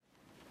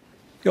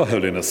Your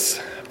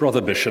Holiness, brother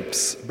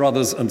bishops,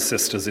 brothers and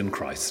sisters in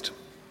Christ,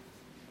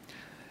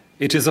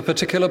 it is a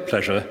particular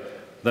pleasure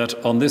that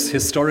on this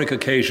historic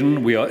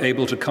occasion we are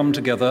able to come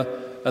together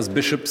as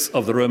bishops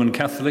of the Roman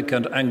Catholic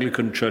and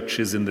Anglican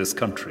churches in this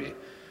country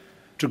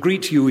to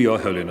greet you, Your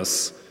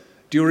Holiness,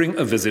 during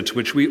a visit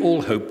which we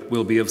all hope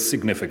will be of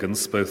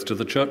significance both to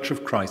the Church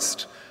of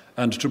Christ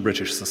and to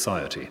British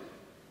society.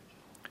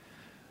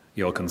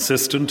 Your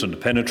consistent and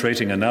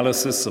penetrating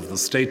analysis of the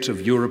state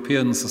of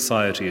European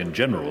society in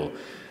general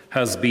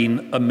has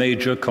been a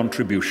major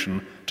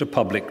contribution to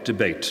public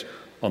debate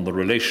on the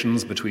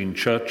relations between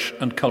church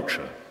and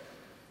culture,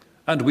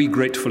 and we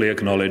gratefully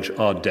acknowledge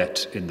our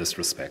debt in this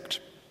respect.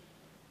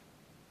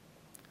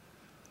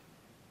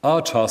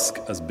 Our task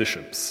as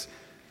bishops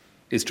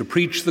is to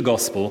preach the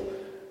gospel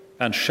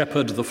and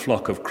shepherd the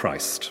flock of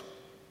Christ.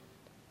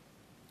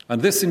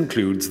 And this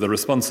includes the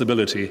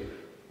responsibility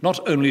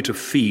not only to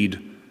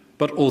feed,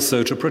 but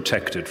also to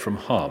protect it from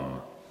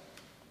harm.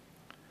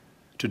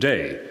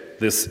 Today,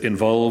 this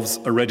involves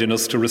a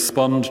readiness to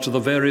respond to the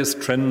various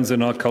trends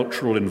in our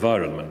cultural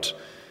environment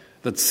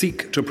that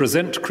seek to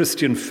present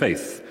Christian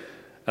faith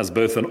as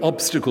both an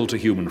obstacle to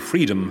human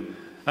freedom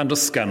and a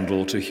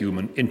scandal to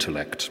human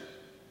intellect.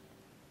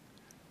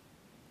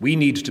 We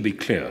need to be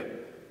clear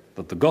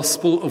that the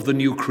gospel of the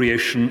new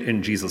creation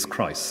in Jesus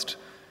Christ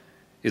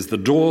is the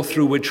door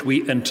through which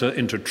we enter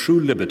into true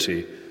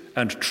liberty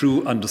and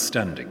true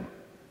understanding.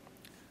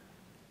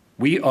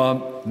 We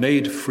are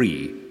made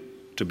free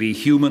to be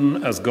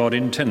human as God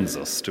intends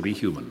us to be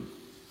human.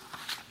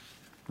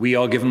 We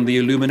are given the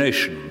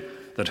illumination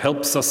that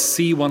helps us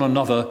see one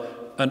another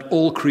and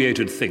all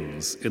created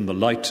things in the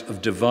light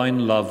of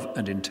divine love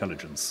and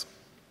intelligence.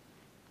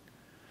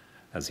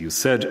 As you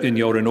said in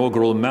your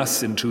inaugural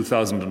Mass in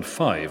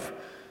 2005,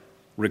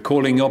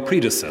 recalling your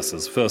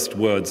predecessor's first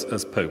words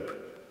as Pope,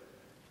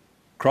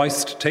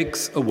 Christ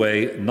takes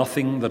away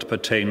nothing that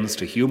pertains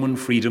to human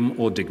freedom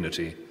or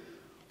dignity,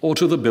 or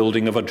to the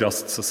building of a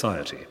just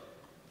society.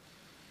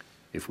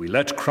 If we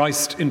let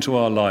Christ into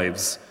our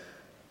lives,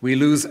 we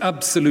lose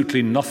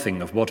absolutely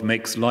nothing of what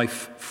makes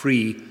life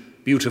free,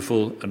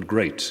 beautiful, and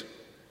great.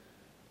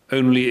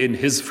 Only in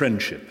his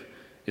friendship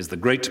is the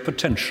great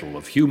potential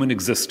of human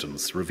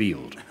existence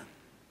revealed.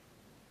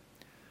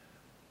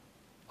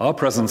 Our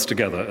presence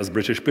together as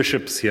British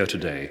bishops here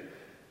today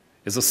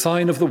is a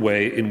sign of the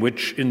way in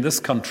which, in this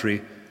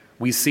country,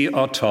 we see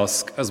our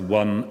task as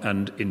one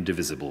and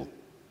indivisible.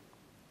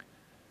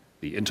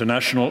 The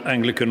International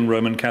Anglican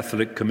Roman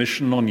Catholic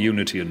Commission on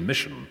Unity and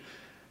Mission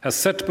has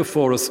set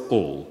before us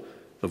all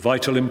the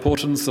vital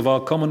importance of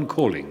our common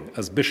calling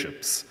as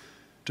bishops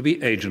to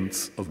be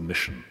agents of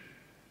mission.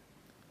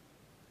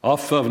 Our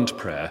fervent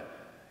prayer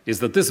is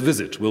that this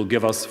visit will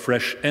give us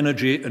fresh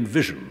energy and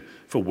vision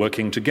for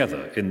working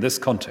together in this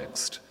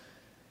context,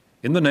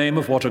 in the name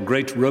of what a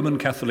great Roman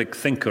Catholic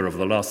thinker of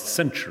the last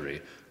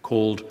century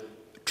called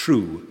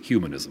true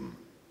humanism,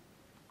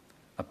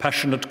 a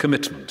passionate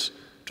commitment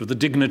to the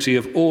dignity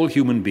of all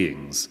human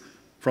beings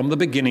from the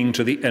beginning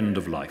to the end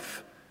of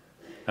life,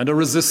 and a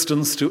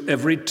resistance to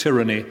every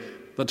tyranny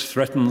that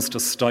threatens to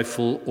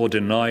stifle or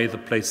deny the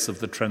place of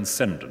the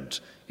transcendent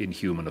in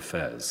human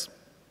affairs.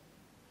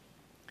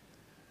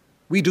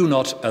 We do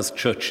not, as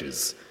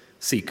churches,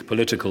 seek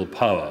political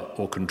power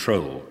or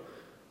control,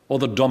 or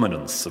the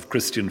dominance of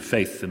Christian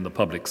faith in the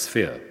public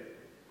sphere,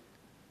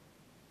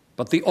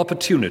 but the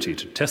opportunity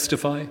to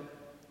testify,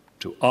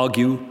 to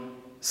argue,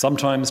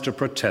 sometimes to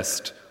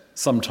protest,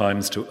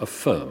 sometimes to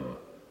affirm,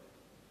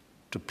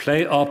 to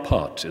play our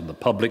part in the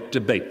public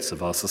debates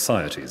of our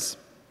societies.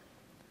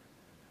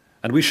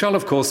 And we shall,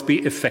 of course, be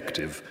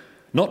effective,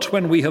 not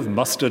when we have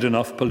mustered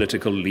enough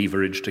political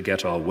leverage to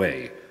get our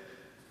way,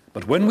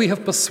 but when we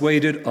have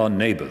persuaded our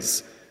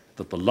neighbours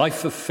that the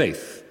life of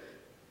faith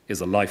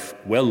is a life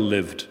well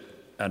lived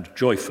and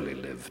joyfully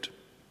lived.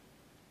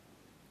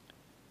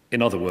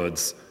 In other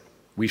words,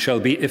 we shall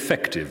be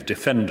effective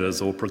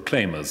defenders or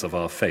proclaimers of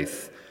our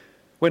faith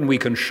when we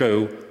can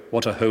show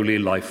what a holy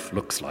life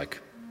looks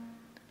like,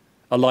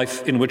 a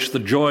life in which the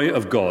joy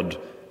of God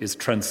is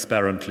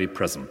transparently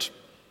present.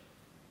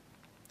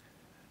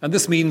 And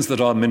this means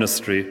that our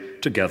ministry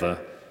together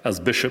as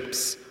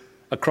bishops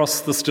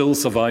across the still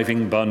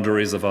surviving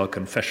boundaries of our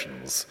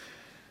confessions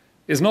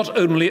is not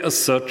only a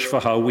search for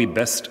how we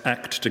best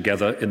act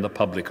together in the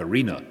public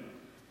arena,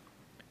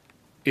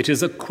 it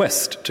is a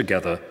quest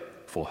together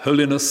for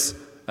holiness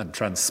and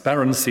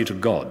transparency to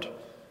God,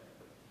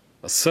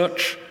 a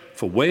search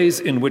for ways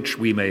in which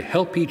we may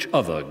help each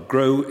other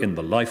grow in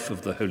the life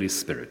of the Holy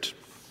Spirit.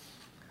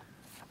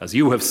 As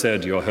you have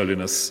said, Your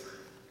Holiness,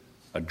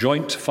 a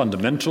joint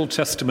fundamental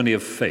testimony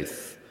of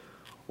faith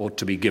ought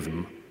to be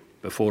given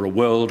before a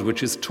world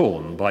which is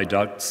torn by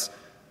doubts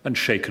and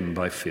shaken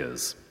by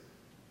fears.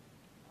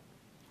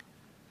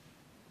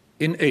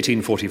 In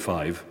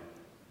 1845,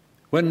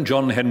 when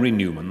John Henry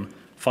Newman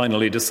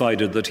finally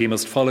decided that he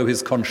must follow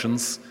his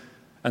conscience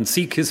and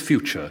seek his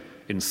future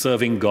in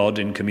serving God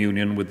in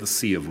communion with the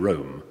See of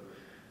Rome,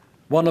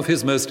 one of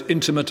his most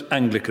intimate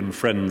Anglican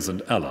friends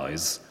and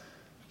allies,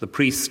 the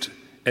priest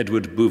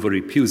Edward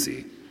Bouverie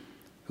Pusey,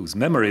 whose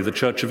memory the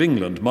Church of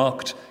England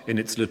marked in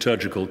its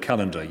liturgical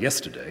calendar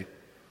yesterday,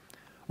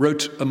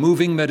 wrote a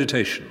moving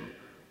meditation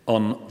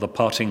on the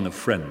parting of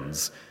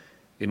friends,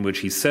 in which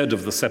he said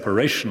of the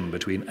separation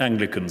between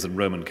Anglicans and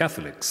Roman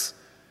Catholics,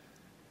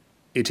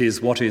 "It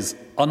is what is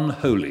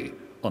unholy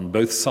on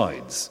both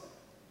sides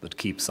that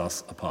keeps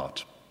us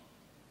apart."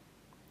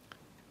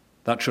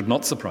 That should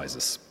not surprise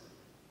us.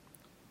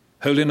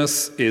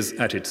 Holiness is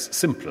at its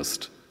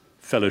simplest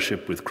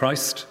fellowship with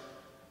Christ,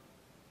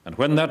 and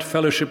when that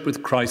fellowship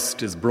with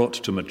Christ is brought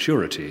to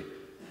maturity,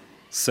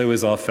 so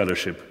is our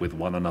fellowship with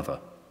one another.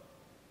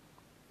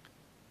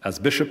 As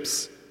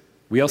bishops,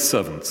 we are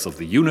servants of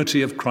the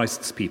unity of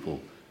Christ's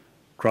people,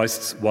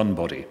 Christ's one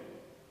body.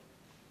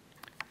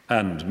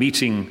 And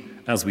meeting,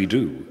 as we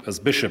do, as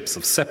bishops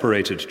of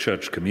separated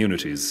church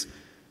communities,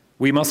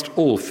 we must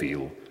all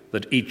feel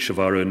that each of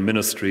our own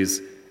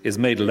ministries is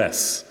made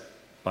less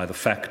by the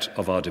fact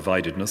of our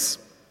dividedness,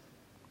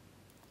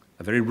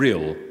 a very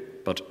real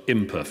but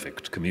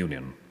imperfect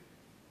communion.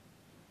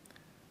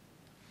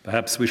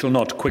 Perhaps we shall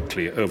not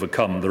quickly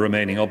overcome the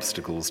remaining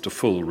obstacles to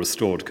full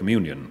restored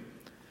communion,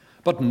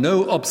 but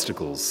no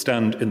obstacles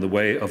stand in the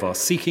way of our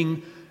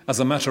seeking, as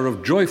a matter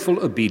of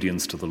joyful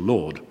obedience to the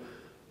Lord,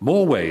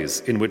 more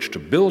ways in which to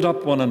build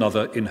up one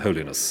another in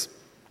holiness,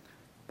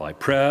 by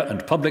prayer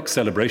and public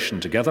celebration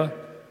together,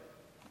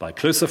 by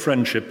closer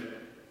friendship,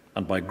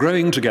 and by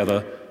growing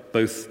together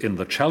both in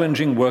the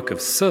challenging work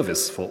of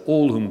service for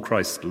all whom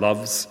Christ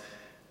loves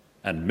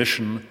and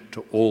mission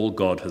to all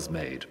God has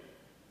made.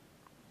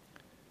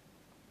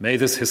 May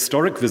this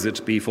historic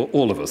visit be for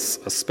all of us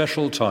a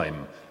special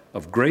time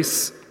of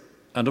grace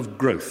and of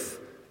growth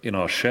in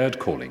our shared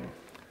calling,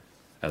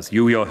 as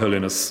you, Your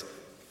Holiness,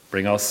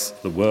 bring us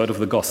the word of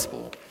the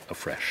gospel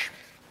afresh.